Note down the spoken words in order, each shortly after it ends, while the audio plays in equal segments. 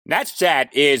Nats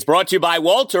Chat is brought to you by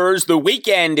Walters. The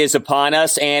weekend is upon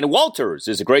us, and Walters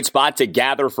is a great spot to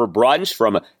gather for brunch.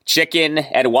 From chicken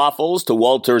and waffles to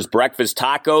Walters breakfast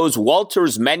tacos,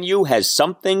 Walters' menu has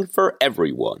something for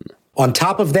everyone. On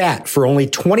top of that, for only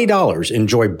 $20,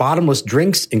 enjoy bottomless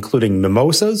drinks including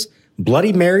mimosas,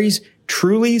 Bloody Marys,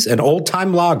 Trulies, and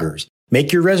old-time lagers.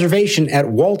 Make your reservation at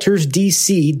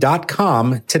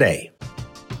waltersdc.com today.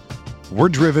 We're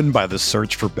driven by the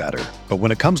search for better. But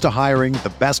when it comes to hiring,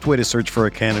 the best way to search for a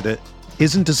candidate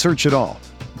isn't to search at all.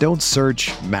 Don't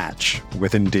search, match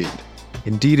with Indeed.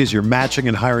 Indeed is your matching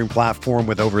and hiring platform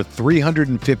with over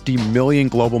 350 million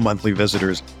global monthly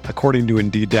visitors, according to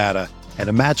Indeed data, and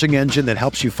a matching engine that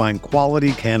helps you find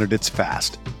quality candidates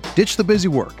fast. Ditch the busy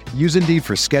work. Use Indeed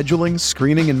for scheduling,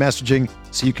 screening, and messaging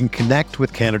so you can connect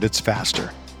with candidates faster.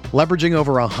 Leveraging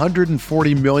over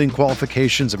 140 million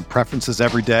qualifications and preferences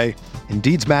every day,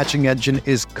 Indeed's matching engine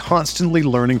is constantly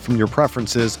learning from your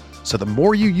preferences, so the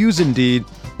more you use Indeed,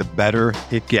 the better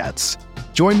it gets.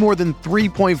 Join more than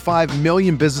 3.5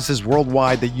 million businesses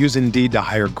worldwide that use Indeed to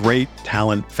hire great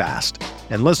talent fast.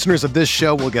 And listeners of this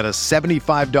show will get a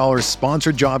 $75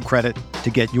 sponsored job credit to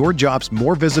get your jobs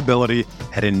more visibility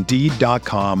at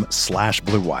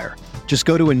Indeed.com/Blue Wire. Just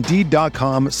go to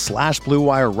Indeed.com/Blue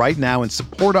Wire right now and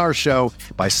support our show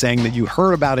by saying that you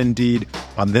heard about Indeed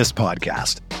on this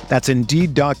podcast. That's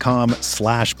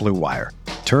Indeed.com/Blue Wire.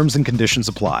 Terms and conditions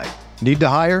apply. Need to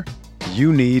hire?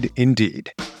 You need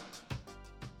Indeed.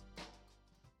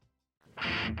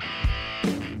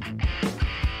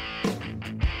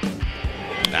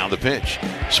 Now the pitch.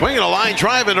 Swinging a line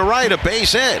drive into right, a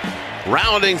base hit.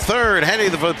 Rounding third, heading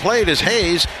to the plate is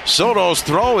Hayes. Soto's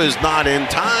throw is not in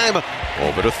time.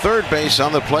 Over to third base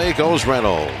on the play goes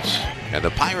Reynolds. And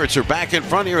the Pirates are back in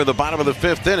front here in the bottom of the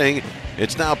fifth inning.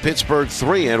 It's now Pittsburgh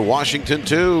 3 and Washington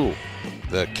 2.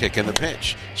 The kick and the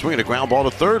pitch. Swinging a ground ball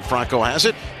to third. Franco has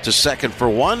it to second for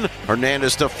one.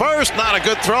 Hernandez to first. Not a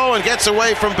good throw and gets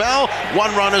away from Bell.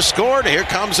 One run is scored. Here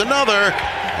comes another.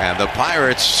 And the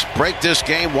Pirates break this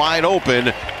game wide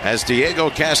open as Diego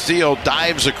Castillo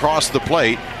dives across the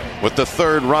plate with the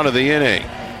third run of the inning.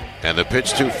 And the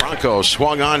pitch to Franco,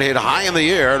 swung on, hit high in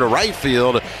the air to right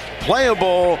field.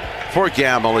 Playable for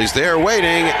Gamble. He's there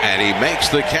waiting, and he makes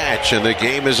the catch, and the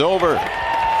game is over.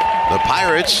 The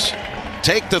Pirates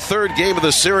take the third game of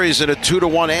the series in a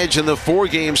 2-1 edge in the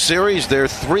 4-game series. Their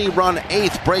 3-run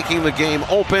eighth breaking the game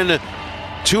open.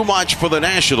 Too much for the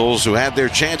Nationals, who had their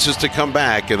chances to come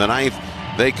back. In the ninth,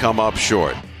 they come up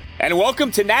short. And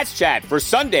welcome to Nats Chat for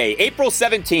Sunday, April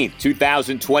 17th,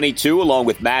 2022, along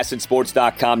with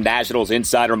MASNsports.com Nationals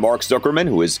insider Mark Zuckerman,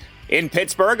 who is in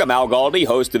Pittsburgh. I'm Al Galdi,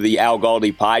 host of the Al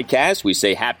Galdi podcast. We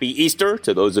say happy Easter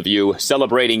to those of you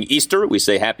celebrating Easter. We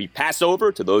say happy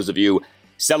Passover to those of you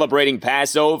celebrating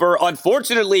Passover.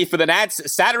 Unfortunately for the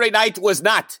Nats, Saturday night was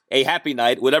not a happy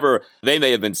night, whatever they may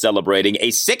have been celebrating. A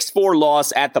 6-4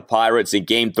 loss at the Pirates in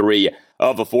Game 3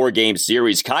 of a 4-game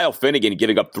series. Kyle Finnegan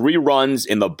giving up 3 runs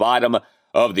in the bottom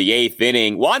of the 8th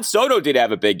inning. Juan Soto did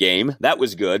have a big game. That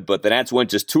was good, but the Nats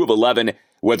went just 2 of 11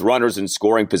 with runners in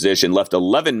scoring position, left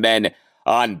 11 men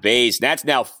on base. Nats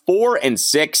now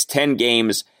 4-6, 10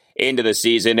 games into the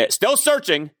season. Still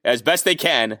searching as best they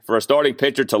can for a starting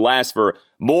pitcher to last for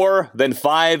more than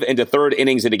 5 1/3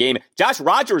 innings in a game. Josh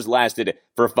Rogers lasted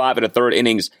for 5 1/3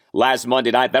 innings last Monday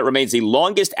night. That remains the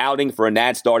longest outing for a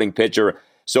Nats starting pitcher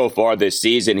so far this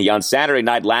season. He on Saturday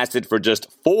night lasted for just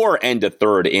 4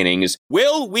 1/3 innings.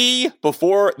 Will we,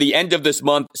 before the end of this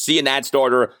month, see a Nats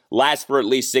starter last for at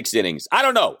least 6 innings? I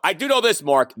don't know. I do know this,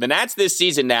 Mark. The Nats this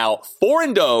season now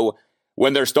 4-0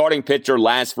 when their starting pitcher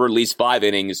lasts for at least 5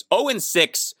 innings,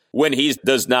 0-6 when he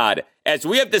does not. As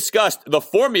we have discussed, the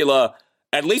formula,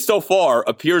 at least so far,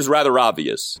 appears rather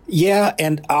obvious. Yeah,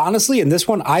 and honestly, in this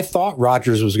one, I thought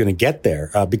Rogers was going to get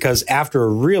there because after a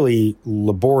really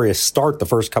laborious start the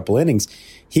first couple innings,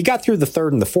 he got through the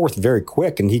third and the fourth very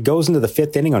quick, and he goes into the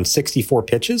 5th inning on 64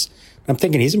 pitches. I'm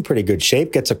thinking he's in pretty good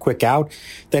shape, gets a quick out,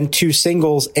 then 2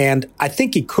 singles, and I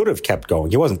think he could have kept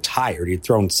going. He wasn't tired. He'd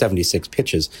thrown 76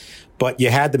 pitches. But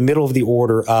you had the middle of the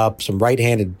order up, some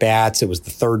right-handed bats. It was the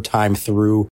 3rd time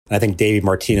through. And I think Davey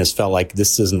Martinez felt like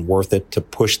this isn't worth it to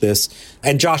push this.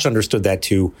 And Josh understood that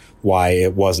too, why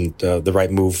it wasn't the right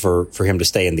move for him to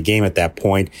stay in the game at that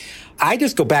point. I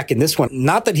just go back in this one,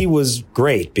 not that he was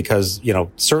great because,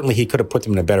 certainly he could have put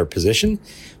them in a better position.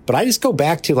 But I just go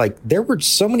back to there were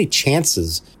so many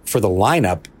chances for the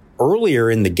lineup earlier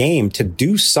in the game to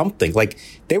do something.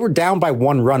 They were down by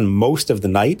 1 run most of the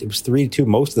night. It was 3-2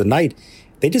 most of the night.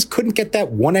 They just couldn't get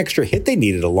that one extra hit they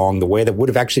needed along the way that would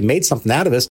have actually made something out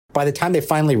of this. By the time they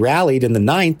finally rallied in the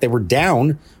 9th, they were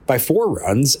down by 4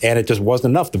 runs, and it just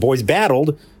wasn't enough. The boys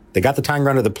battled, They got the tying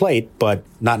run to the plate, but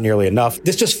not nearly enough.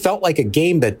 This just felt like a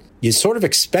game that you sort of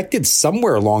expected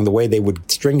somewhere along the way they would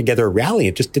string together a rally.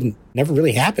 It just never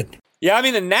really happened. Yeah, I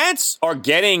mean, the Nats are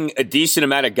getting a decent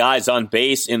amount of guys on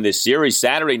base in this series.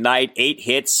 Saturday night, 8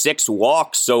 hits, 6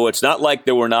 walks. So it's not like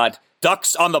there were not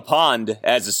ducks on the pond,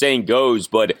 as the saying goes.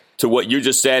 But to what you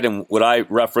just said and what I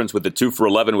referenced with the 2 for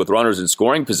 11 with runners in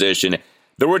scoring position,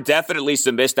 there were definitely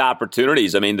some missed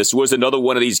opportunities. I mean, this was another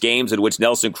one of these games in which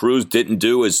Nelson Cruz didn't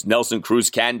do as Nelson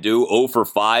Cruz can do, 0 for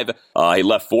 5. He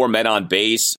left 4 men on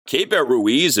base. Keibert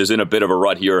Ruiz is in a bit of a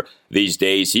rut here these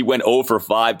days. He went 0 for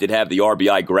 5, did have the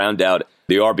RBI ground out,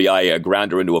 the RBI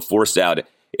grounder into a force out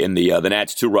in the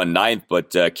Nats 2-run ninth, but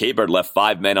Keibert left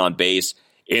 5 men on base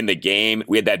in the game.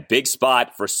 We had that big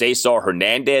spot for Cesar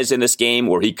Hernandez in this game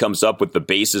where he comes up with the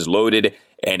bases loaded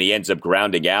and he ends up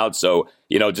grounding out. So,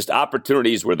 just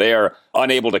opportunities were there,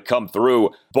 unable to come through.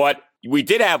 But we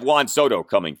did have Juan Soto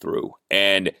coming through.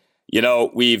 And,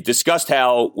 we've discussed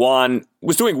how Juan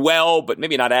was doing well, but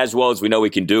maybe not as well as we know he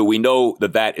can do. We know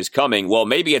that is coming. Well,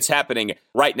 maybe it's happening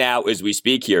right now as we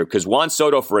speak here, because Juan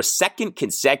Soto, for a second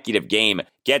consecutive game,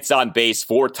 gets on base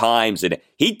 4 times. And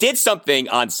he did something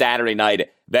on Saturday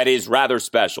night that is rather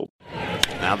special.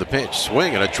 Now the pitch,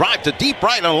 swing and a drive to deep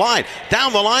right on the line,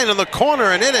 down the line in the corner,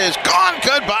 and it is gone.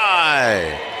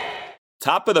 Goodbye.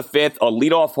 Top of the 5th, a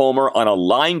leadoff homer on a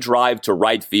line drive to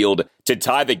right field to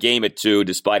tie the game at 2,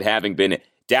 despite having been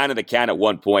down in the count at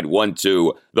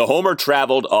 1.12. The homer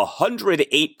traveled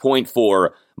 108.4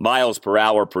 miles per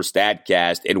hour per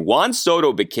Statcast, and Juan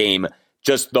Soto became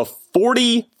just the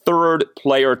 43rd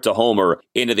player to homer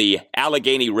into the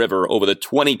Allegheny River over the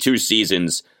 22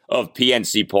 seasons of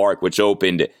PNC Park, which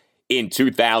opened in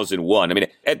 2001. I mean,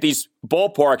 at these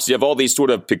ballparks, you have all these sort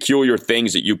of peculiar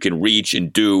things that you can reach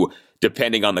and do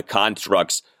depending on the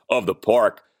constructs of the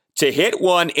park. To hit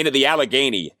one into the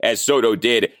Allegheny, as Soto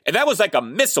did, and that was like a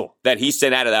missile that he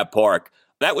sent out of that park.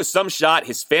 That was some shot.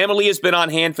 His family has been on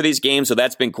hand for these games, so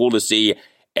that's been cool to see.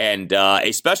 And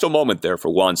a special moment there for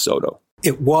Juan Soto.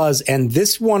 It was, and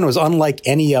this one was unlike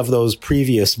any of those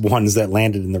previous ones that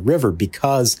landed in the river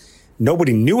because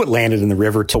nobody knew it landed in the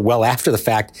river till well after the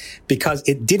fact because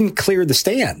it didn't clear the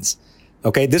stands.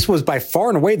 Okay, this was by far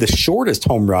and away the shortest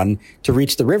home run to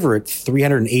reach the river at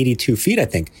 382 feet, I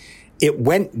think. It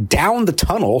went down the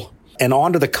tunnel and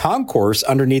onto the concourse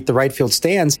underneath the right field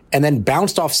stands and then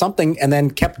bounced off something and then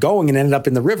kept going and ended up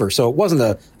in the river. So it wasn't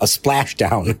a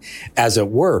splashdown, as it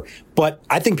were. But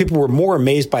I think people were more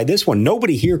amazed by this one.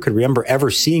 Nobody here could remember ever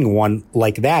seeing one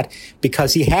like that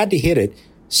because he had to hit it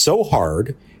so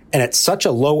hard and at such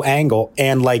a low angle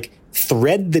and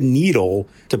thread the needle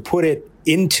to put it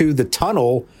into the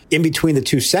tunnel in between the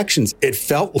 2 sections. It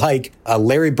felt like a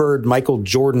Larry Bird, Michael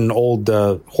Jordan old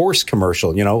horse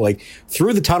commercial,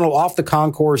 through the tunnel, off the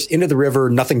concourse, into the river,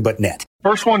 nothing but net.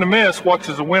 First one to miss, what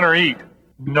does the winner eat?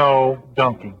 No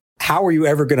dunking. How are you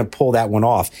ever going to pull that one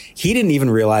off? He didn't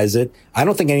even realize it. I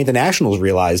don't think any of the Nationals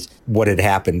realized what had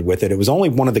happened with it. It was only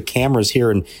one of the cameras here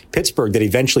in Pittsburgh that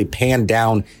eventually panned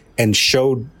down and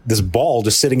showed this ball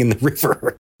just sitting in the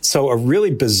river. So a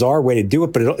really bizarre way to do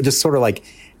it, but it just sort of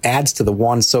adds to the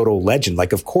Juan Soto legend.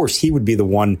 Of course, he would be the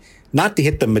one not to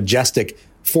hit the majestic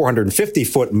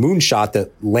 450-foot moonshot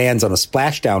that lands on a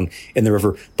splashdown in the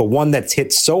river, but one that's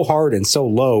hit so hard and so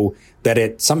low that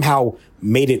it somehow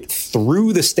made it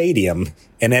through the stadium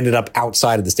and ended up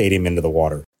outside of the stadium into the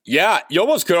water. Yeah, you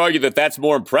almost could argue that that's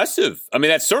more impressive. I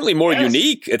mean, that's certainly more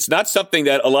unique. It's not something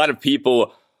that a lot of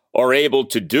people are able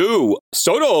to do.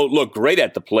 Soto looked great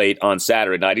at the plate on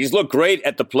Saturday night. He's looked great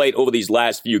at the plate over these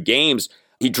last few games.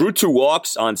 He drew 2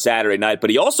 walks on Saturday night,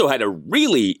 but he also had a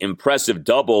really impressive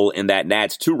double in that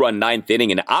Nats 2-run ninth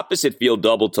inning, an opposite field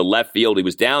double to left field. He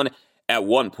was down at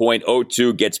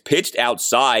 1.02, gets pitched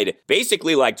outside,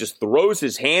 basically just throws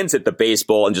his hands at the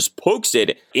baseball and just pokes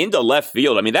it into left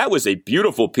field. I mean, that was a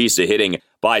beautiful piece of hitting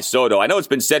by Soto. I know it's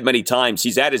been said many times,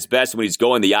 he's at his best when he's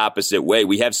going the opposite way.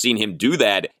 We have seen him do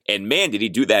that, and man, did he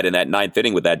do that in that ninth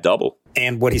inning with that double.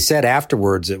 And what he said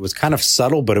afterwards, it was kind of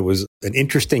subtle, but it was an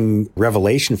interesting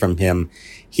revelation from him.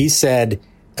 He said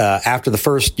after the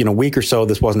first week or so,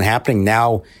 this wasn't happening.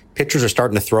 Now pitchers are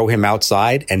starting to throw him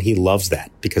outside, and he loves that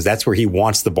because that's where he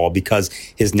wants the ball because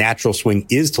his natural swing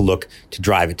is to look to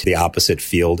drive it to the opposite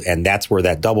field, and that's where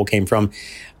that double came from.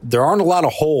 There aren't a lot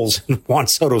of holes in Juan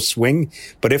Soto's swing,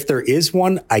 but if there is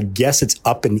one, I guess it's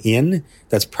up and in.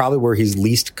 That's probably where he's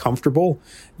least comfortable.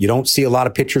 You don't see a lot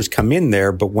of pitchers come in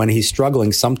there, but when he's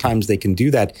struggling, sometimes they can do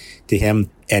that to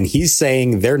him. And he's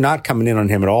saying they're not coming in on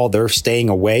him at all. They're staying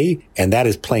away, and that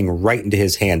is playing right into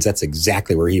his hands. That's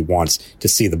exactly where he wants to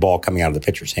see the ball coming out of the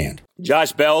pitcher's hand.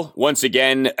 Josh Bell, once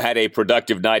again, had a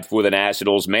productive night for the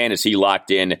Nationals. Man, is he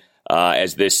locked in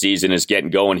as this season is getting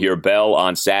going here. Bell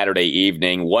on Saturday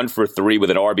evening, 1 for 3 with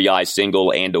an RBI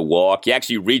single and a walk. He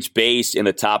actually reached base in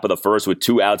the top of the first with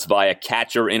 2 outs via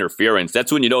catcher interference.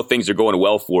 That's when you know things are going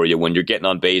well for you, when you're getting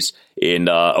on base in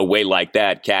a way like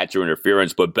that, catcher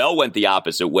interference. But Bell went the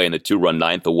opposite way in the 2-run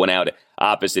ninth, a 1-out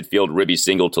opposite field ribby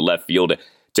single to left field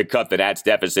to cut the Nats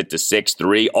deficit to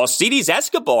 6-3. Alcides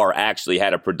Escobar actually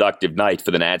had a productive night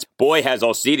for the Nats. Boy, has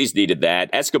Alcides needed that.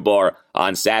 Escobar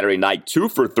on Saturday night, 2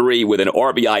 for 3 with an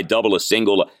RBI double, a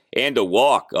single, and a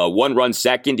walk. 1-run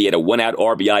second. He had a 1-out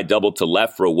RBI double to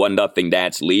left for a 1-0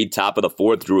 Nats lead. Top of the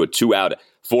fourth threw a 2-out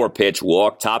 4-pitch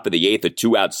walk. Top of the eighth, a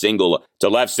 2-out single to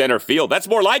left center field. That's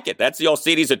more like it. That's the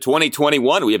Alcides of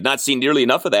 2021. We have not seen nearly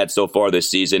enough of that so far this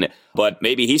season, but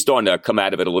maybe he's starting to come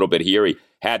out of it a little bit here. He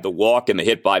had the walk and the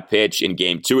hit by pitch in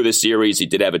Game 2 of the series. He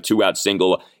did have a 2-out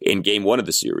single in Game 1 of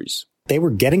the series. They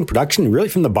were getting production really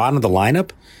from the bottom of the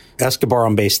lineup. Escobar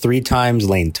on base 3 times.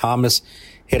 Lane Thomas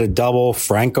hit a double.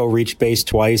 Franco reached base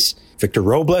twice. Victor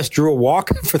Robles drew a walk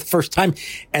for the first time.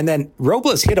 And then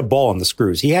Robles hit a ball on the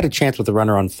screws. He had a chance with the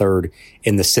runner on third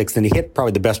in the 6th, and he hit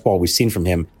probably the best ball we've seen from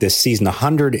him this season,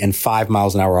 105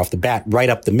 miles an hour off the bat, right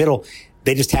up the middle.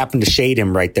 They just happened to shade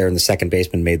him right there, and the second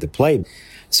baseman made the play.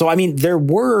 So, I mean, there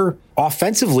were,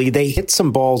 offensively, they hit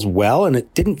some balls well, and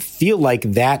it didn't feel like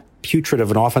that putrid of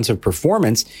an offensive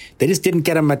performance. They just didn't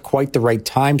get them at quite the right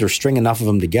times or string enough of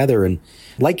them together. And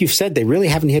like you've said, they really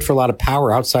haven't hit for a lot of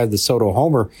power outside of the Soto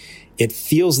homer. It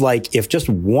feels like if just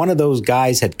one of those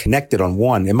guys had connected on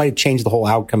one, it might have changed the whole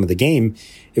outcome of the game.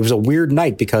 It was a weird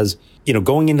night because, you know,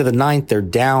 going into the 9th, they're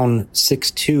down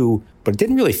 6-2, but it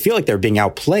didn't really feel like they were being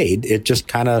outplayed. It just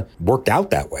kind of worked out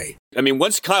that way. I mean,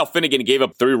 once Kyle Finnegan gave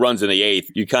up 3 runs in the 8th,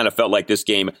 you kind of felt like this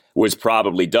game was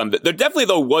probably done. There definitely,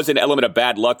 though, was an element of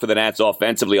bad luck for the Nats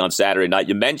offensively on Saturday night.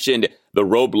 You mentioned the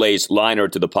Robles liner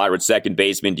to the Pirates' second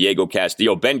baseman, Diego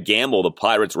Castillo. Ben Gamble, the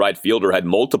Pirates' right fielder, had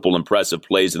multiple impressive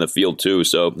plays in the field, too.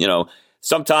 So, you know,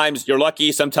 sometimes you're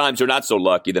lucky, sometimes you're not so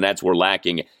lucky. The Nats were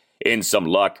lacking in some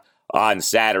luck on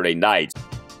Saturday night.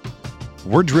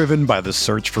 We're driven by the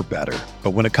search for better.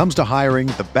 But when it comes to hiring,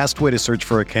 the best way to search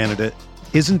for a candidate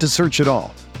isn't to search at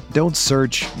all. Don't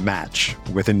search, match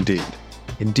with Indeed.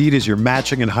 Indeed is your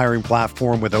matching and hiring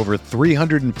platform with over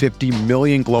 350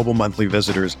 million global monthly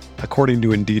visitors, according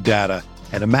to Indeed data,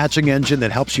 and a matching engine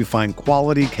that helps you find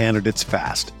quality candidates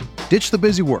fast. Ditch the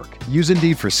busy work. Use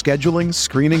Indeed for scheduling,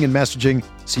 screening, and messaging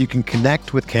so you can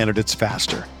connect with candidates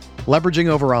faster. Leveraging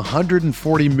over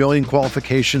 140 million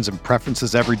qualifications and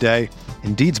preferences every day,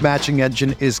 Indeed's matching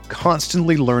engine is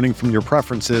constantly learning from your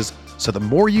preferences, so the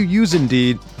more you use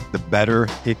Indeed, the better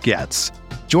it gets.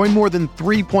 Join more than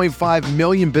 3.5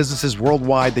 million businesses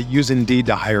worldwide that use Indeed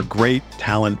to hire great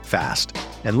talent fast.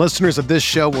 And listeners of this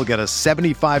show will get a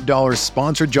 $75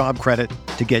 sponsored job credit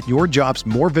to get your jobs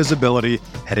more visibility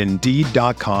at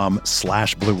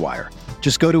Indeed.com/Blue Wire.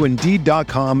 Just go to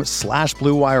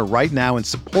Indeed.com/Blue Wire right now and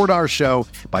support our show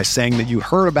by saying that you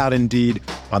heard about Indeed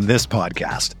on this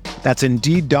podcast. That's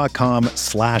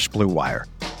Indeed.com/Blue Wire.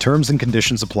 Terms and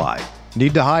conditions apply.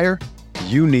 Need to hire?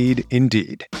 You need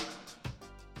Indeed.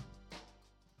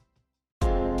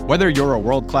 Whether you're a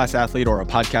world-class athlete or a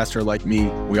podcaster like me,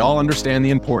 we all understand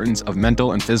the importance of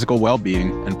mental and physical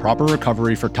well-being and proper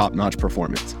recovery for top-notch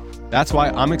performance. That's why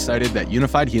I'm excited that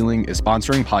Unified Healing is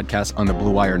sponsoring podcasts on the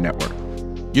Blue Wire Network.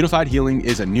 Unified Healing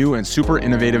is a new and super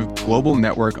innovative global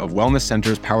network of wellness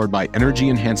centers powered by Energy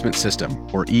Enhancement System,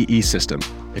 or EE System.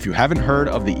 If you haven't heard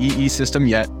of the EE System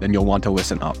yet, then you'll want to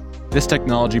listen up. This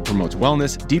technology promotes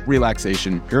wellness, deep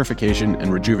relaxation, purification,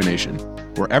 and rejuvenation.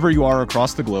 Wherever you are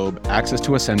across the globe, access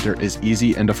to a center is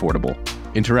easy and affordable.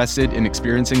 Interested in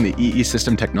experiencing the EE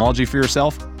System technology for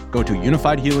yourself? Go to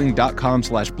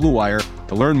unifiedhealing.com/Blue Wire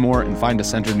to learn more and find a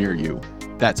center near you.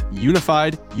 That's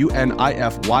unified,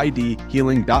 UNIFYD,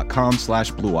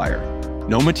 healing.com/Blue Wire.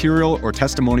 No material or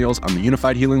testimonials on the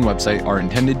Unified Healing website are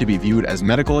intended to be viewed as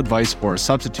medical advice or a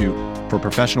substitute for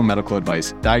professional medical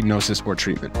advice, diagnosis, or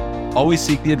treatment. Always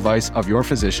seek the advice of your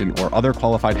physician or other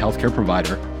qualified healthcare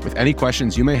provider with any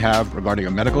questions you may have regarding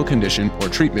a medical condition or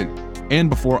treatment and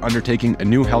before undertaking a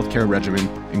new healthcare regimen,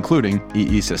 including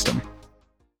EE System.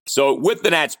 So with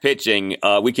the Nats pitching,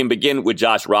 we can begin with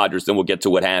Josh Rogers, then we'll get to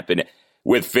what happened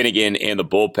with Finnegan in the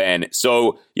bullpen.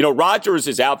 So, you know, Rogers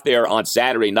is out there on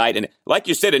Saturday night. And like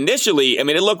you said, initially, I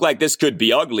mean, it looked like this could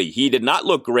be ugly. He did not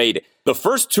look great. The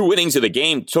first 2 innings of the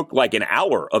game took like an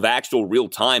hour of actual real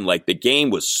time. Like the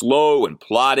game was slow and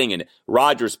plodding, and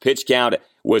Rogers' pitch count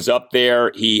was up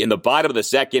there. He, in the bottom of the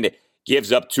second,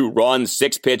 gives up 2 runs,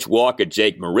 6-pitch walk at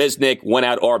Jake Marisnick,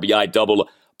 1-out RBI double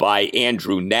by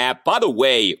Andrew Knapp. By the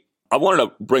way, I wanted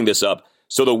to bring this up.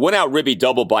 So the one-out ribby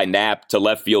double by Knapp to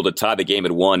left field to tie the game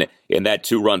at 1 in that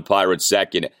 2-run Pirates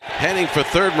second. Heading for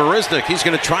third, Marisnik. He's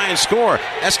going to try and score.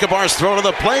 Escobar's throw to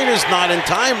the plate is not in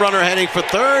time. Runner heading for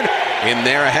third. In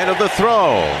there ahead of the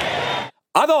throw.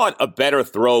 I thought a better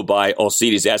throw by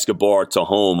Alcides Escobar to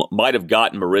home might have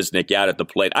gotten Marisnik out at the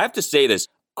plate. I have to say this.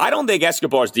 I don't think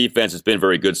Escobar's defense has been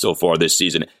very good so far this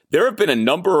season. There have been a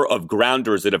number of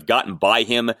grounders that have gotten by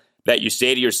him that you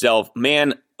say to yourself,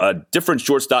 man, a different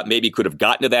shortstop maybe could have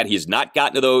gotten to that. He has not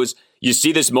gotten to those. You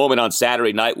see this moment on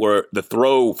Saturday night where the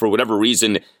throw, for whatever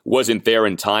reason, wasn't there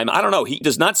in time. I don't know. He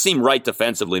does not seem right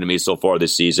defensively to me so far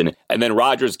this season. And then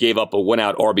Rogers gave up a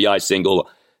one-out RBI single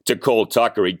to Cole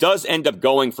Tucker. He does end up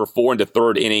going for 4 into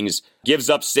third innings, gives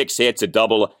up 6 hits, a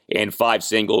double, and 5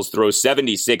 singles, throws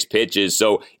 76 pitches.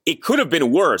 So it could have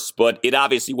been worse, but it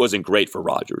obviously wasn't great for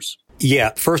Rogers.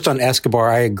 Yeah, first on Escobar,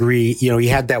 I agree. You know, he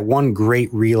had that one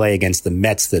great relay against the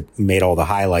Mets that made all the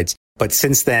highlights. But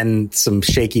since then, some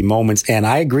shaky moments. And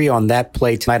I agree on that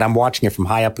play tonight. I'm watching it from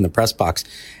high up in the press box.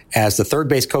 As the third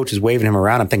base coach is waving him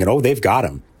around, I'm thinking, oh, they've got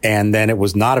him. And then it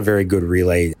was not a very good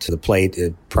relay to the plate.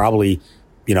 It probably,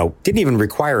 didn't even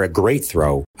require a great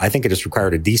throw. I think it just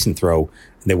required a decent throw.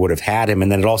 They would have had him.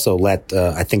 And then it also let,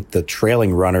 I think, the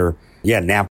trailing runner,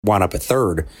 Knapp wound up at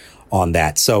third on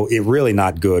that. So it really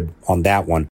not good on that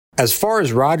one. As far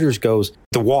as Rogers goes,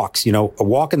 the walks, a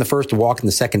walk in the first, a walk in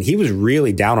the second, he was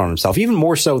really down on himself, even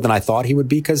more so than I thought he would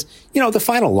be because, the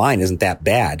final line isn't that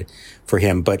bad for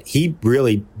him, but he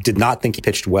really did not think he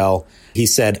pitched well. He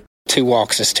said, 2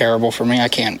 walks is terrible for me. I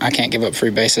can't give up free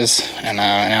bases, and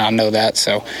I know that.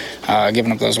 So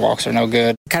giving up those walks are no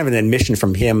good. Kind of an admission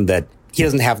from him that he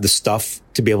doesn't have the stuff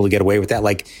to be able to get away with that.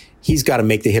 Like, he's got to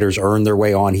make the hitters earn their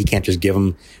way on. He can't just give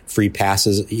them free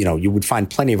passes. You would find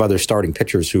plenty of other starting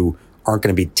pitchers who aren't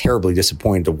going to be terribly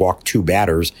disappointed to walk 2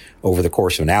 batters over the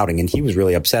course of an outing. And he was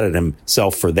really upset at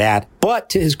himself for that. But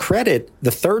to his credit,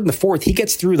 the third and the fourth, he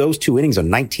gets through those 2 innings on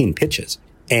 19 pitches.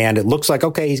 And it looks like,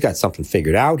 okay, he's got something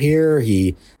figured out here.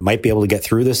 He might be able to get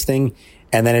through this thing.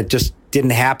 And then it just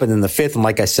didn't happen in the 5th. And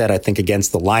like I said, I think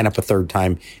against the lineup a third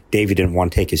time, Davey didn't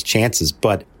want to take his chances.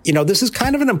 But, this is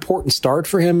kind of an important start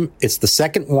for him. It's the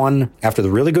second one after the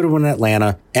really good one in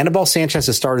Atlanta. Anibal Sanchez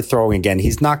has started throwing again.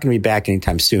 He's not going to be back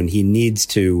anytime soon. He needs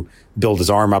to build his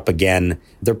arm up again.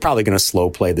 They're probably going to slow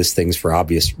play this thing for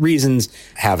obvious reasons,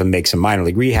 have him make some minor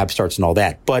league rehab starts and all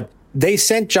that. But they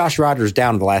sent Josh Rogers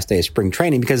down the last day of spring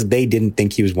training because they didn't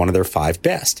think he was one of their 5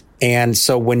 best. And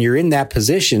so when you're in that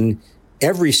position,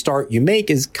 every start you make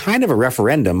is kind of a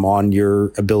referendum on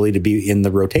your ability to be in the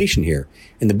rotation here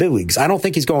in the big leagues. I don't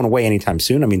think he's going away anytime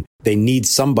soon. I mean, they need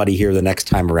somebody here the next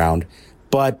time around,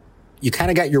 but you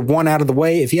kind of got your one out of the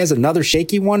way. If he has another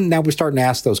shaky one, now we're starting to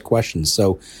ask those questions.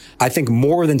 So I think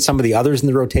more than some of the others in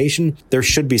the rotation, there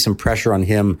should be some pressure on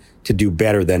him to do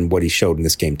better than what he showed in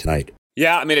this game tonight.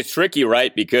 Yeah, I mean, it's tricky,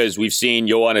 right? Because we've seen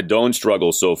Yohan Adon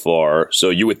struggle so far. So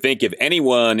you would think if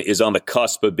anyone is on the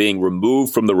cusp of being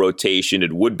removed from the rotation,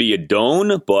 it would be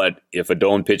Adon. But if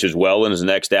Adon pitches well in his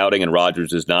next outing and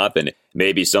Rogers does not, then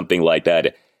maybe something like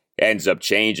that ends up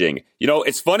changing.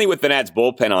 It's funny with the Nats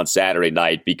bullpen on Saturday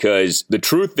night because the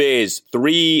truth is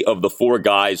 3 of the 4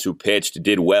 guys who pitched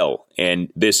did well.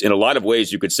 And this, in a lot of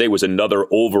ways, you could say was another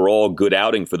overall good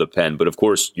outing for the pen. But of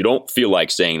course, you don't feel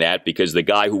like saying that because the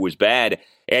guy who was bad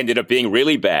ended up being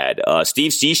really bad.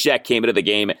 Steve Cishek came into the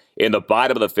game in the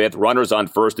bottom of the 5th, runners on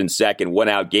first and second, 1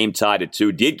 out, game tied at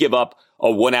 2, did give up a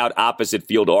 1-out opposite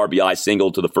field RBI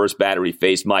single to the first batter he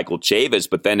faced, Michael Chavis,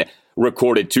 but then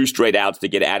recorded 2 straight outs to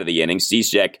get out of the inning.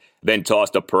 Cishek then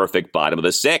tossed a perfect bottom of the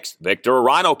 6th. Victor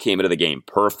Arano came into the game,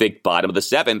 perfect bottom of the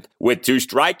 7th with 2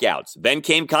 strikeouts. Then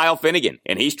came Kyle Finnegan,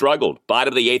 and he struggled.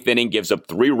 Bottom of the 8th inning, gives up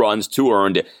 3 runs, 2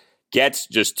 earned, gets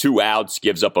just 2 outs,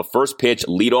 gives up a first pitch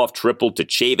leadoff triple to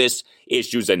Chavis,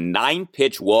 issues a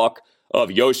 9-pitch walk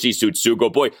of Yoshi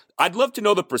Tsutsugo. Boy, I'd love to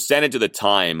know the percentage of the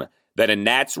time that a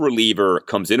Nats reliever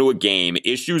comes into a game,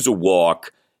 issues a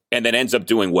walk, and then ends up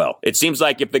doing well. It seems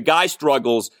like if the guy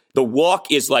struggles, the walk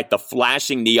is like the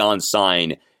flashing neon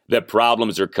sign that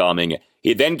problems are coming.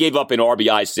 He then gave up an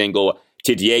RBI single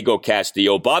to Diego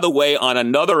Castillo. By the way, on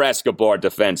another Escobar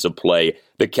defensive play,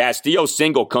 the Castillo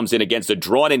single comes in against a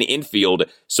drawn-in infield.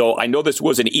 So I know this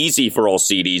wasn't easy for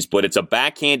Alcides, but it's a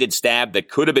backhanded stab that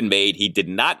could have been made. He did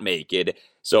not make it.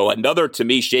 So another, to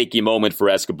me, shaky moment for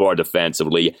Escobar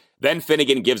defensively. Then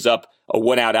Finnegan gives up a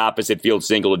 1-out opposite field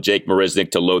single to Jake Marisnik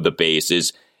to load the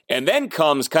bases. And then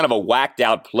comes kind of a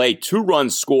whacked-out play, 2-run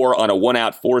score on a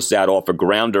 1-out force-out off a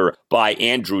grounder by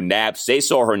Andrew Knapp.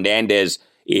 Cesar Hernandez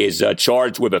is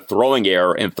charged with a throwing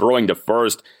error and throwing to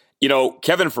first.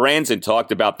 Kevin Franzen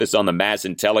talked about this on the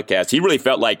MASN telecast. He really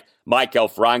felt like Maikel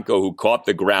Franco, who caught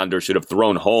the grounder, should have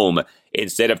thrown home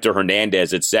instead of to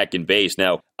Hernandez at second base.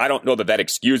 Now, I don't know that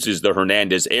excuses the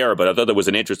Hernandez error, but I thought that was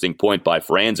an interesting point by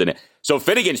Franzen. So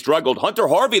Finnegan struggled. Hunter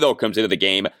Harvey, though, comes into the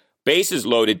game. Bases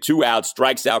loaded, 2 outs,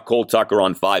 strikes out Cole Tucker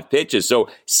on 5 pitches. So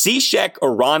Cishek,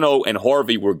 Arano, and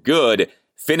Harvey were good.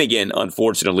 Finnegan,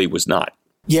 unfortunately, was not.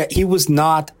 Yeah, he was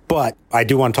not, but I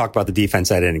do want to talk about the defense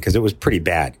that inning because it was pretty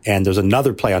bad. And there's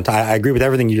another play on top. I agree with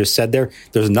everything you just said there.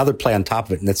 There's another play on top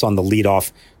of it, and that's on the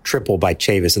leadoff triple by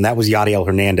Chavis, and that was Yadiel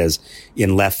Hernandez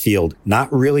in left field.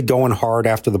 Not really going hard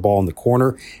after the ball in the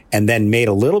corner, and then made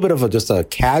a little bit of just a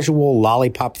casual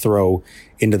lollipop throw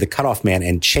into the cutoff man,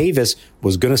 and Chavis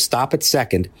was going to stop at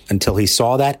second until he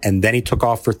saw that, and then he took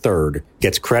off for third.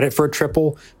 Gets credit for a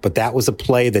triple, but that was a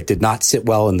play that did not sit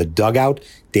well in the dugout.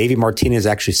 Davey Martinez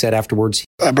actually said afterwards,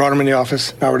 I brought him in the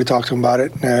office. I already talked to him about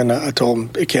it, and I told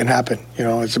him it can't happen.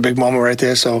 It's a big moment right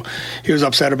there, so he was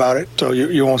upset about it, so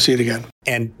you won't see it again.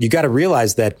 And you got to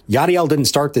realize that Yadiel didn't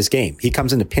start this game. He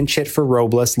comes in to pinch hit for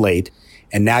Robles late.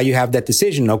 And now you have that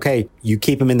decision. Okay, you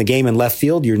keep him in the game in left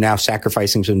field. You're now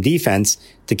sacrificing some defense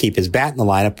to keep his bat in the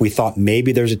lineup. We thought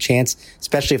maybe there's a chance,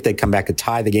 especially if they come back to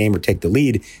tie the game or take the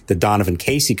lead, that Donovan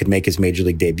Casey could make his major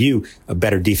league debut, a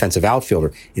better defensive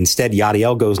outfielder. Instead,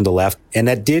 Yadiel goes into left, and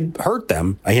that did hurt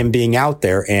them, him being out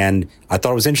there. And I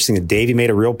thought it was interesting that Davey made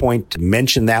a real point to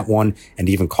mention that one and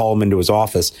even call him into his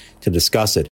office to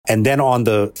discuss it. And then on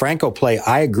the Franco play,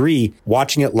 I agree.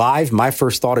 Watching it live, my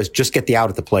first thought is just get the out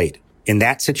at the plate. In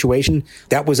that situation,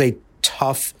 that was a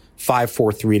tough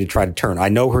 5-4-3 to try to turn. I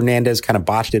know Hernandez kind of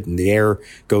botched it and the air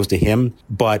goes to him,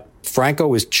 but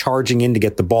Franco is charging in to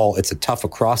get the ball. It's a tough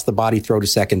across the body throw to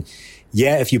second.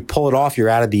 Yeah, if you pull it off, you're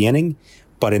out of the inning.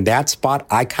 But in that spot,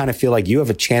 I kind of feel like you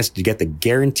have a chance to get the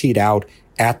guaranteed out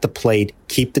at the plate,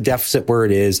 keep the deficit where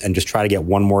it is, and just try to get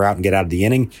one more out and get out of the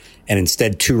inning. And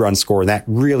instead, 2-run score. And that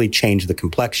really changed the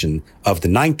complexion of the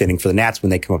 9th inning for the Nats when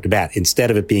they come up to bat.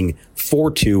 Instead of it being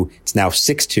 4-2, it's now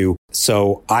 6-2.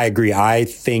 So I agree. I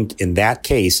think in that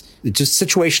case, it's just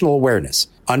situational awareness.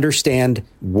 Understand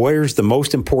where's the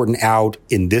most important out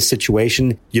in this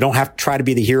situation. You don't have to try to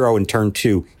be the hero in turn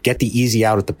 2. Get the easy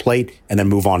out at the plate and then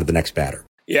move on to the next batter.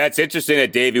 Yeah, it's interesting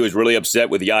that Davey was really upset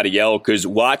with Yadiel because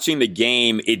watching the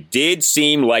game, it did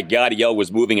seem like Yadiel was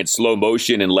moving in slow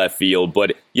motion in left field.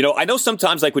 But, I know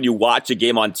sometimes like when you watch a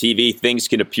game on TV, things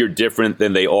can appear different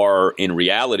than they are in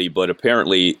reality. But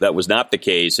apparently that was not the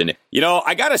case. And,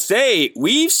 I got to say,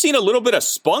 we've seen a little bit of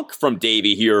spunk from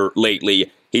Davey here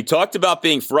lately. He talked about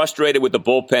being frustrated with the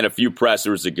bullpen a few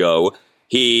pressers ago.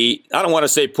 He, I don't want to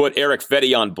say put Eric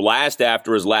Fedde on blast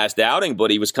after his last outing,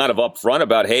 but he was kind of upfront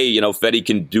about, hey, Fedde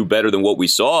can do better than what we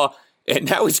saw. And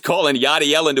now he's calling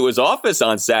Yadiel into his office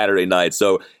on Saturday night.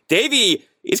 So Davey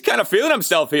is kind of feeling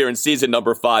himself here in season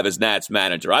number 5 as Nats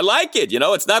manager. I like it.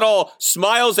 It's not all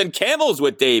smiles and camels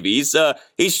with Davey.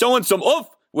 He's showing some oomph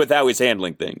with how he's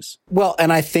handling things. Well,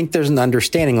 and I think there's an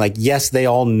understanding, like, yes, they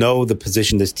all know the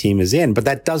position this team is in, but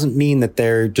that doesn't mean that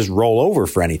they're just roll over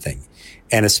for anything.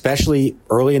 And especially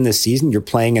early in this season, you're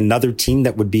playing another team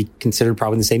that would be considered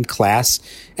probably in the same class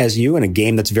as you in a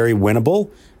game that's very winnable.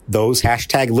 Those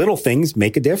 #little things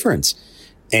make a difference.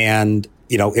 And,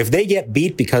 if they get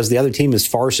beat because the other team is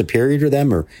far superior to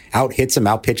them or out hits them,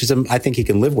 out pitches them, I think he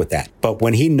can live with that. But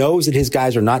when he knows that his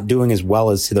guys are not doing as well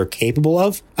as they're capable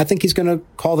of, I think he's going to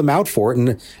call them out for it.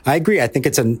 And I agree. I think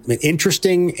it's an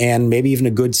interesting and maybe even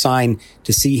a good sign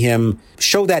to see him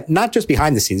show that not just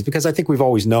behind the scenes, because I think we've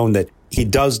always known that he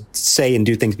does say and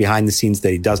do things behind the scenes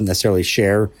that he doesn't necessarily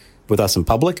share with us in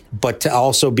public, but to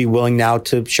also be willing now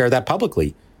to share that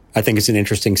publicly. I think it's an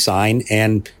interesting sign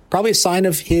and probably a sign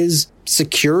of his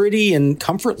security and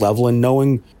comfort level in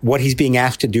knowing what he's being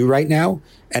asked to do right now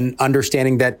and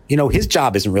understanding that, his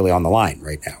job isn't really on the line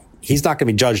right now. He's not going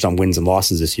to be judged on wins and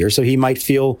losses this year, so he might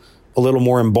feel a little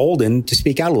more emboldened to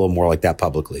speak out a little more like that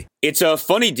publicly. It's a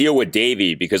funny deal with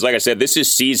Davey because, like I said, this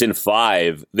is season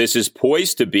 5. This is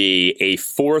poised to be a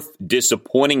 4th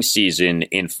disappointing season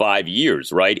in 5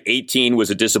 years, right? 18 was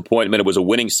a disappointment. It was a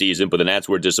winning season, but the Nats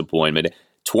were a disappointment.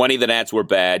 20, the Nats were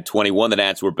bad. 21, the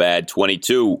Nats were bad.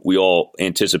 22, we all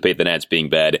anticipate the Nats being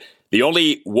bad. The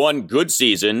only one good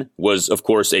season was, of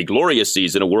course, a glorious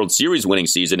season, a World Series winning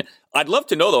season. I'd love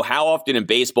to know, though, how often in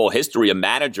baseball history a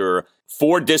manager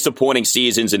 4 disappointing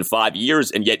seasons in 5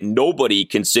 years, and yet nobody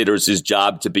considers his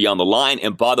job to be on the line.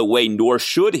 And by the way, nor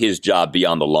should his job be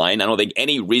on the line. I don't think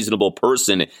any reasonable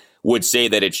person would say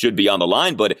that it should be on the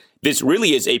line, but this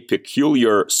really is a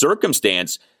peculiar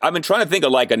circumstance. I've been trying to think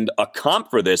of like a comp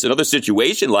for this, another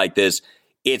situation like this.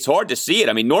 It's hard to see it.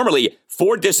 I mean, normally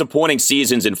 4 disappointing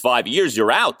seasons in 5 years,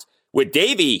 you're out. with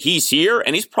Davey, he's here,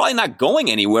 and he's probably not going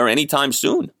anywhere anytime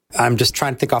soon. I'm just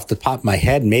trying to think off the top of my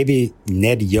head. Maybe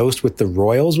Ned Yost with the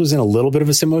Royals was in a little bit of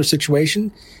a similar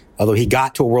situation, although he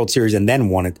got to a World Series and then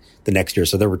won it the next year.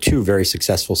 So there were two very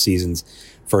successful seasons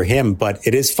for him. But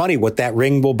it is funny what that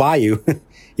ring will buy you.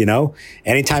 You know,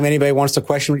 anytime anybody wants to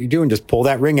question what you're doing, just pull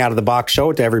that ring out of the box, show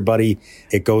it to everybody.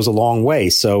 It goes a long way.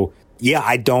 So, yeah,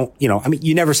 I don't,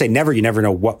 you never say never. You never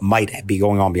know what might be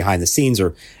going on behind the scenes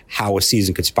or how a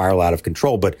season could spiral out of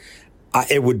control. But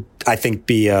it would, I think,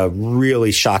 be a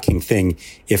really shocking thing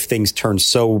if things turn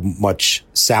so much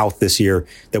south this year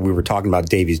that we were talking about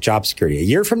Davey's job security. A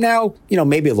year from now,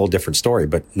 maybe a little different story.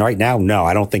 But right now, no,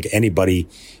 I don't think anybody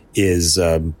is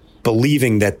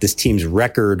believing that this team's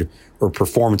record or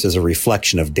performance is a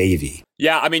reflection of Davey.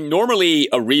 Yeah, I mean, normally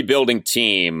a rebuilding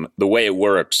team, the way it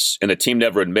works, and the team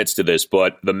never admits to this,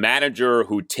 but the manager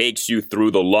who takes you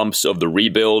through the lumps of the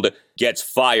rebuild gets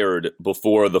fired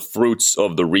before the fruits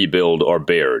of the rebuild are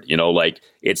bared.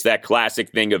 It's that classic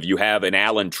thing of you have an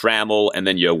Alan Trammell and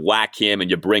then you whack him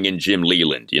and you bring in Jim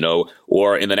Leland,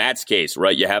 or in the Nats case,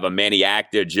 right? You have a Manny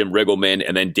Acta, Jim Riggleman,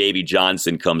 and then Davey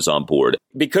Johnson comes on board.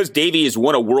 Because Davey has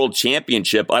won a world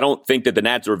championship, I don't think that the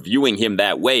Nats are viewing him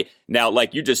that way. Now,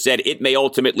 like you just said, it may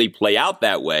ultimately play out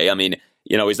that way. I mean,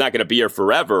 he's not going to be here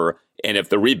forever. And if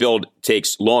the rebuild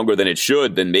takes longer than it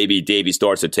should, then maybe Davey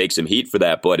starts to take some heat for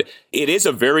that. But it is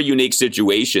a very unique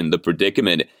situation, the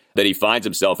predicament that he finds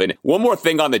himself in. One more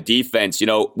thing on the defense,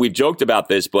 we've joked about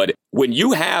this, but when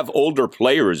you have older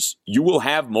players, you will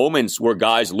have moments where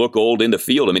guys look old in the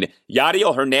field. I mean,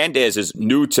 Yadiel Hernandez is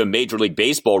new to Major League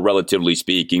Baseball, relatively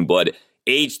speaking, but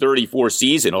age 34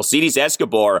 season. Alcides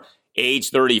Escobar,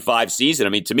 age 35 season. I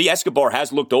mean, to me, Escobar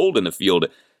has looked old in the field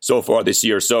so far this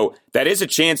year. So that is a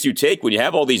chance you take when you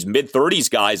have all these mid-30s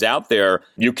guys out there.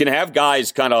 You can have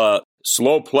guys kind of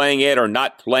slow playing it or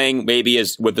not playing maybe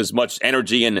with as much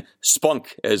energy and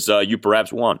spunk as you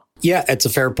perhaps want. Yeah, it's a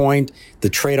fair point. The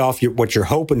trade-off, what you're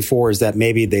hoping for is that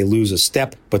maybe they lose a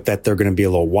step, but that they're going to be a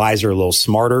little wiser, a little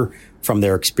smarter from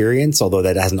their experience, although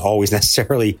that hasn't always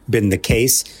necessarily been the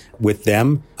case with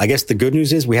them. I guess the good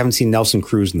news is we haven't seen Nelson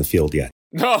Cruz in the field yet.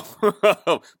 No,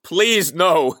 please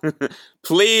no.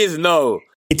 Please no.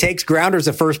 He takes grounders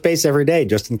at first base every day,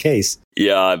 just in case.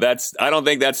 Yeah, I don't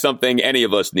think that's something any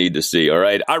of us need to see, all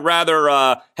right? I'd rather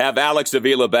have Alex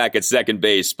Avila back at second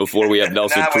base before we have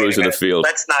Nelson Cruz in the field.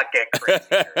 Let's not get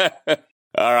crazy.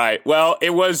 All right. Well,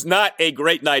 it was not a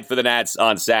great night for the Nats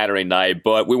on Saturday night,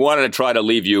 but we wanted to try to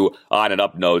leave you on an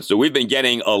up note. So we've been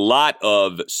getting a lot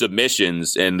of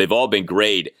submissions, and they've all been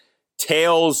great.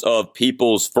 Tales of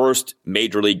people's first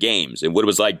major league games and what it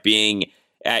was like being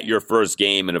at your first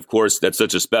game. And of course, that's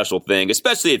such a special thing,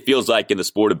 especially it feels like in the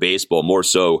sport of baseball, more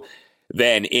so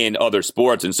than in other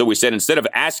sports. And so we said, instead of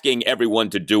asking everyone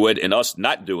to do it and us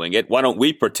not doing it, why don't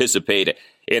we participate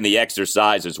in the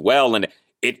exercise as well? And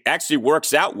it actually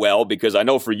works out well because I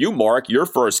know for you, Mark, your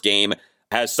first game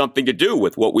has something to do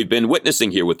with what we've been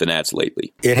witnessing here with the Nats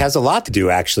lately. It has a lot to do,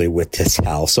 actually, with this,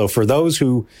 Hal. So for those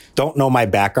who don't know my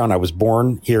background, I was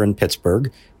born here in Pittsburgh.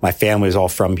 My family is all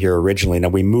from here originally. Now,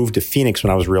 we moved to Phoenix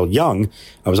when I was real young.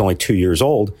 I was only 2 years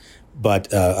old.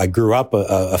 But I grew up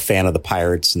a fan of the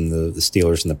Pirates and the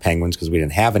Steelers and the Penguins because we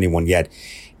didn't have anyone yet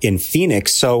in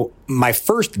Phoenix. So my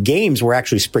first games were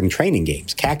actually spring training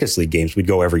games, Cactus League games. We'd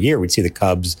go every year. We'd see the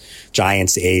Cubs,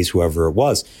 Giants, A's, whoever it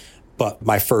was. But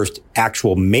my first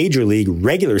actual major league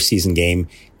regular season game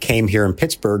came here in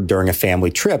Pittsburgh during a family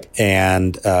trip.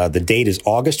 And the date is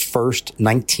August 1st,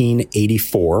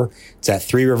 1984. It's at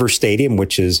Three Rivers Stadium,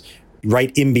 which is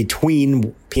right in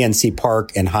between PNC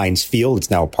Park and Heinz Field. It's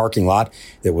now a parking lot.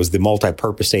 It was the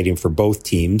multi-purpose stadium for both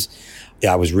teams.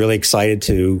 I was really excited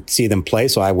to see them play.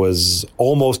 So I was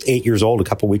almost 8 years old, a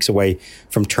couple weeks away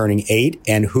from turning 8.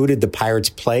 And who did the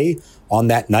Pirates play on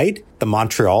that night? The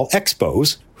Montreal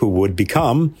Expos, who would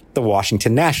become the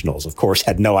Washington Nationals. Of course,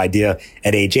 had no idea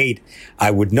at age 8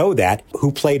 I would know that.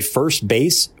 Who played first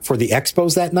base for the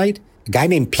Expos that night? A guy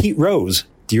named Pete Rose.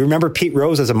 Do you remember Pete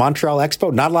Rose as a Montreal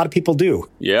Expo? Not a lot of people do.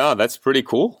 Yeah, that's pretty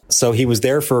cool. So he was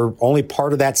there for only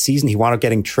part of that season. He wound up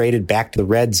getting traded back to the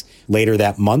Reds later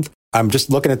that month. I'm just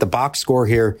looking at the box score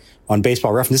here on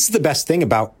Baseball Reference. This is the best thing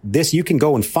about this. You can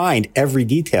go and find every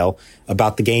detail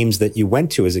about the games that you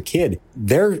went to as a kid.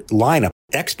 Their lineup,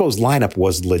 Expos lineup,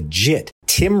 was legit.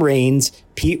 Tim Raines,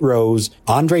 Pete Rose,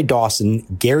 Andre Dawson,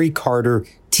 Gary Carter,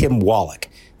 Tim Wallach,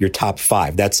 your top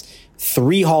 5. That's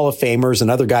 3 Hall of Famers,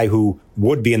 another guy who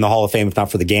would be in the Hall of Fame if not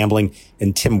for the gambling.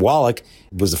 And Tim Wallach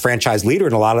was the franchise leader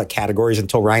in a lot of categories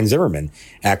until Ryan Zimmerman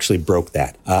actually broke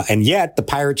that. And yet the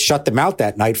Pirates shut them out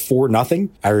that night 4-0.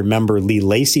 I remember Lee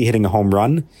Lacy hitting a home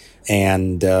run.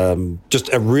 And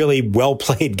just a really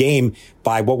well-played game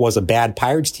by what was a bad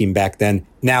Pirates team back then.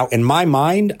 Now, in my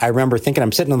mind, I remember thinking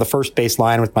I'm sitting on the first base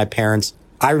line with my parents.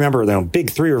 I remember, big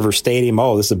Three River Stadium.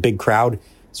 Oh, this is a big crowd.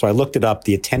 So I looked it up.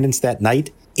 The attendance that night,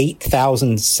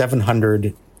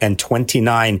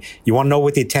 8,729. You want to know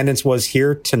what the attendance was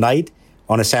here tonight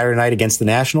on a Saturday night against the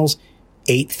Nationals?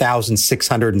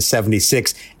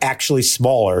 8,676, actually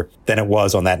smaller than it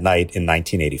was on that night in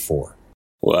 1984.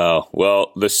 Wow.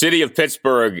 Well, the city of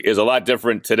Pittsburgh is a lot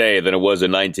different today than it was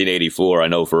in 1984. I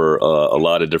know for a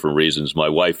lot of different reasons. My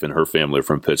wife and her family are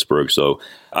from Pittsburgh, so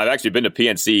I've actually been to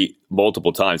PNC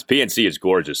multiple times. PNC is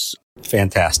gorgeous.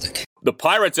 Fantastic. The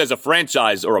Pirates as a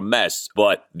franchise are a mess,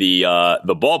 but the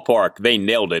ballpark, they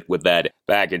nailed it with that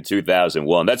back in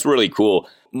 2001. That's really cool.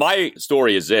 My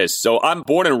story is this. So I'm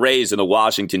born and raised in the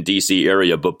Washington, D.C.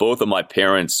 area, but both of my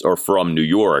parents are from New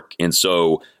York. And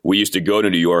so we used to go to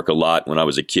New York a lot when I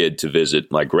was a kid to visit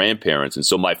my grandparents. And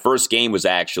so my first game was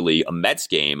actually a Mets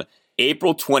game,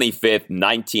 April 25th,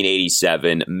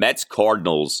 1987,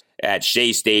 Mets-Cardinals at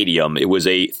Shea Stadium. It was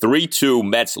a 3-2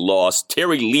 Mets loss.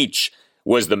 Terry Leach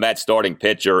was the Mets starting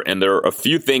pitcher, and there are a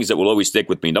few things that will always stick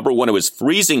with me. Number one, it was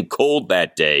freezing cold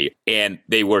that day, and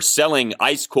they were selling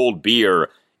ice-cold beer,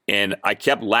 and I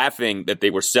kept laughing that they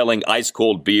were selling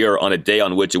ice-cold beer on a day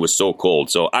on which it was so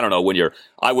cold. So I don't know,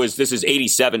 this is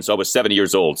 87, so I was 7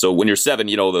 years old. So when you're 7,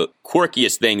 the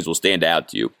quirkiest things will stand out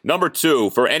to you. Number two,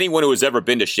 for anyone who has ever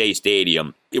been to Shea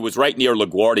Stadium, it was right near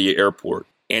LaGuardia Airport.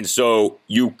 And so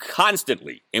you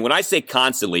constantly, and when I say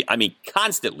constantly, I mean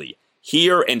constantly,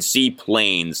 hear and see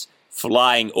planes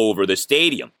flying over the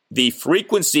stadium. The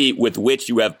frequency with which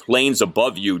you have planes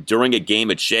above you during a game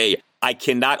at Shea, I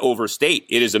cannot overstate.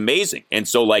 It is amazing. And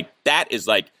so that is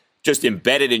just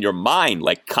embedded in your mind,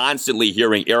 constantly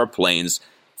hearing airplanes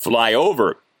fly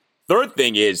over. Third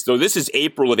thing is, so this is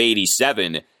April of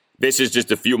 87. This is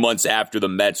just a few months after the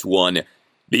Mets won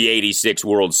the 86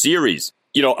 World Series.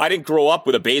 I didn't grow up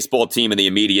with a baseball team in the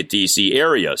immediate D.C.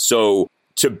 area. So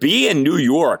to be in New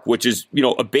York, which is,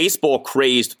 a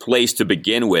baseball-crazed place to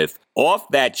begin with, off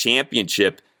that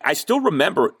championship, I still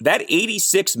remember that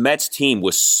 86 Mets team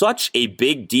was such a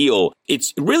big deal. It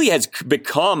really has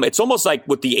become, it's almost like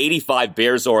what the 85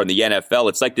 Bears are in the NFL.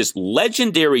 It's like this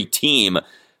legendary team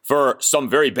for some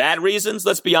very bad reasons,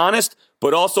 let's be honest,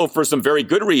 but also for some very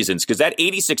good reasons, because that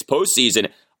 86 postseason,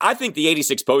 I think the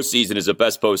 86 postseason is the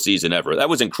best postseason ever. That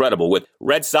was incredible with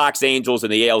Red Sox, Angels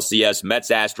in the ALCS, Mets,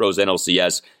 Astros,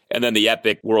 NLCS, and then the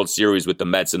epic World Series with the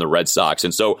Mets and the Red Sox.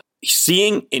 And so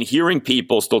seeing and hearing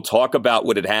people still talk about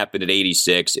what had happened at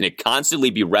 86 and it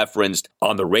constantly be referenced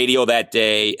on the radio that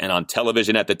day and on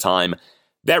television at the time,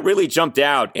 that really jumped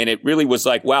out, and it really was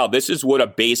like, wow, this is what a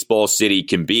baseball city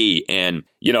can be. And,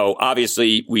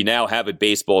 obviously we now have a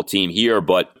baseball team here,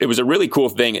 but it was a really cool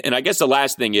thing. And I guess the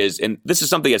last thing is, and this is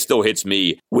something that still hits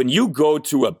me, when you go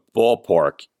to a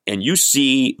ballpark and you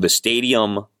see the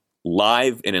stadium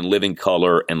live and in living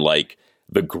color and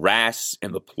the grass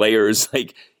and the players,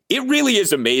 it really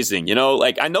is amazing.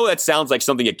 I know that sounds like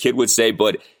something a kid would say,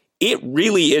 but it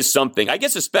really is something, I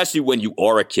guess, especially when you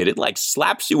are a kid, it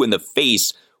slaps you in the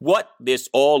face what this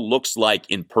all looks like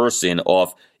in person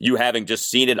off you having just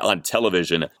seen it on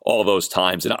television all those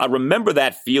times. And I remember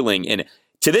that feeling. And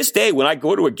to this day, when I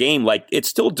go to a game, it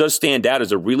still does stand out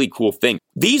as a really cool thing.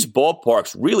 These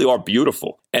ballparks really are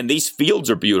beautiful and these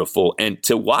fields are beautiful. And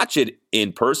to watch it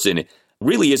in person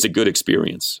really is a good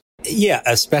experience. Yeah,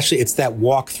 especially it's that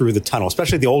walk through the tunnel,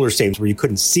 especially the older stadiums where you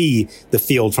couldn't see the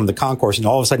field from the concourse. And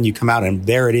all of a sudden you come out and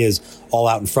there it is all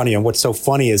out in front of you. And what's so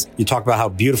funny is you talk about how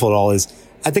beautiful it all is.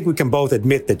 I think we can both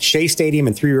admit that Shea Stadium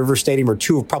and Three River Stadium are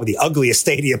two of probably the ugliest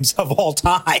stadiums of all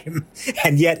time.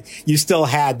 And yet you still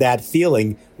had that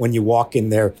feeling when you walk in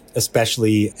there,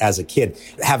 especially as a kid.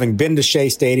 Having been to Shea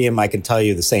Stadium, I can tell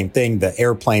you the same thing. The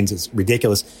airplanes is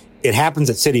ridiculous. It happens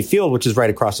at Citi Field, which is right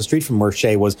across the street from where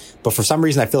Shea was. But for some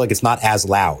reason, I feel like it's not as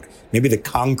loud. Maybe the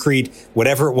concrete,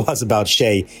 whatever it was about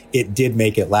Shea, it did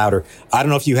make it louder. I don't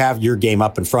know if you have your game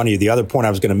up in front of you. The other point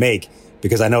I was going to make,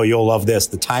 because I know you'll love this,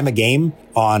 the time of game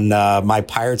on my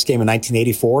Pirates game in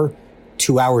 1984,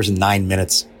 2 hours and 9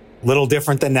 minutes. Little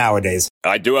different than nowadays.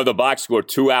 I do have the box score,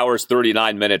 2 hours,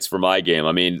 39 minutes for my game.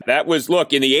 I mean, that was,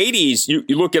 look, in the 80s, you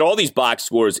look at all these box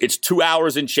scores, it's 2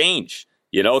 hours and change.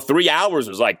 3 hours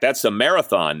was that's a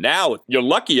marathon. Now, you're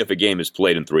lucky if a game is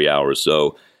played in 3 hours.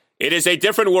 So it is a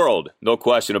different world. No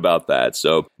question about that.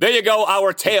 So there you go.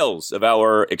 Our tales of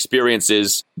our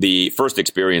experiences, the first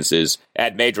experiences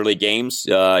at Major League games.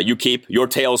 You keep your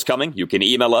tales coming. You can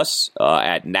email us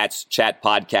at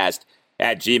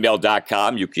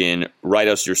natschatpodcast@gmail.com. You can write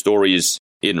us your stories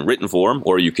in written form,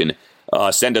 or you can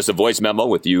send us a voice memo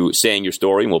with you saying your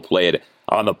story, and we'll play it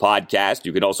on the podcast.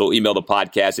 You can also email the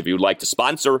podcast if you would like to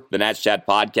sponsor the Nats Chat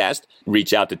podcast.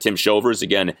 Reach out to Tim Shovers.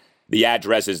 Again, the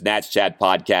address is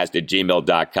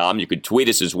natschatpodcast@gmail.com. You can tweet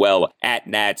us as well at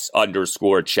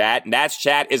Nats_chat. Nats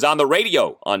Chat is on the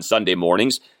radio on Sunday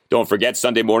mornings. Don't forget,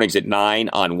 Sunday mornings at 9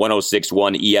 on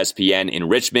 106.1 ESPN in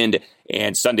Richmond,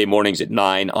 and Sunday mornings at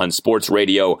 9 on Sports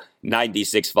Radio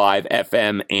 96.5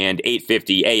 FM and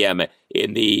 850 AM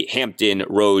in the Hampton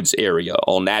Roads area.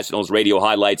 All Nationals radio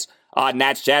highlights on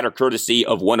Nats Chat are courtesy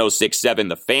of 106.7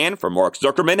 The Fan. For Mark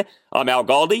Zuckerman, I'm Al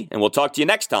Galdi, and we'll talk to you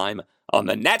next time on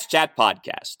the Nats Chat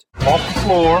podcast. Off the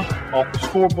floor, off the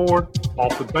scoreboard,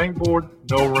 off the bankboard,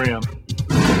 no rim.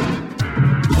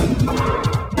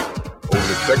 Over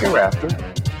the second rafter,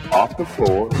 off the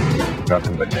floor,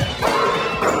 nothing but net.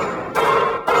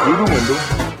 Through the window,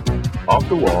 off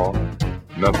the wall,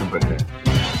 nothing but net.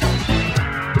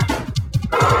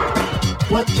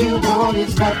 What you want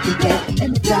is what you get,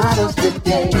 and McDonald's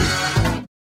today.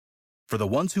 For the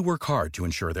ones who work hard to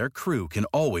ensure their crew can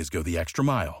always go the extra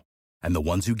mile, and the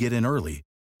ones who get in early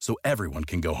so everyone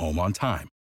can go home on time,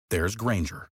 there's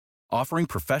Grainger, offering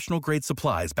professional-grade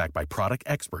supplies backed by product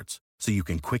experts so you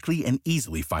can quickly and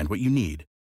easily find what you need.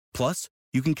 Plus,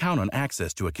 you can count on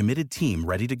access to a committed team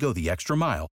ready to go the extra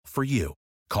mile for you.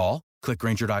 Call, click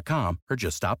Grainger.com, or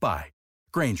just stop by.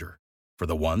 Grainger, for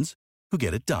the ones who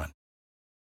get it done.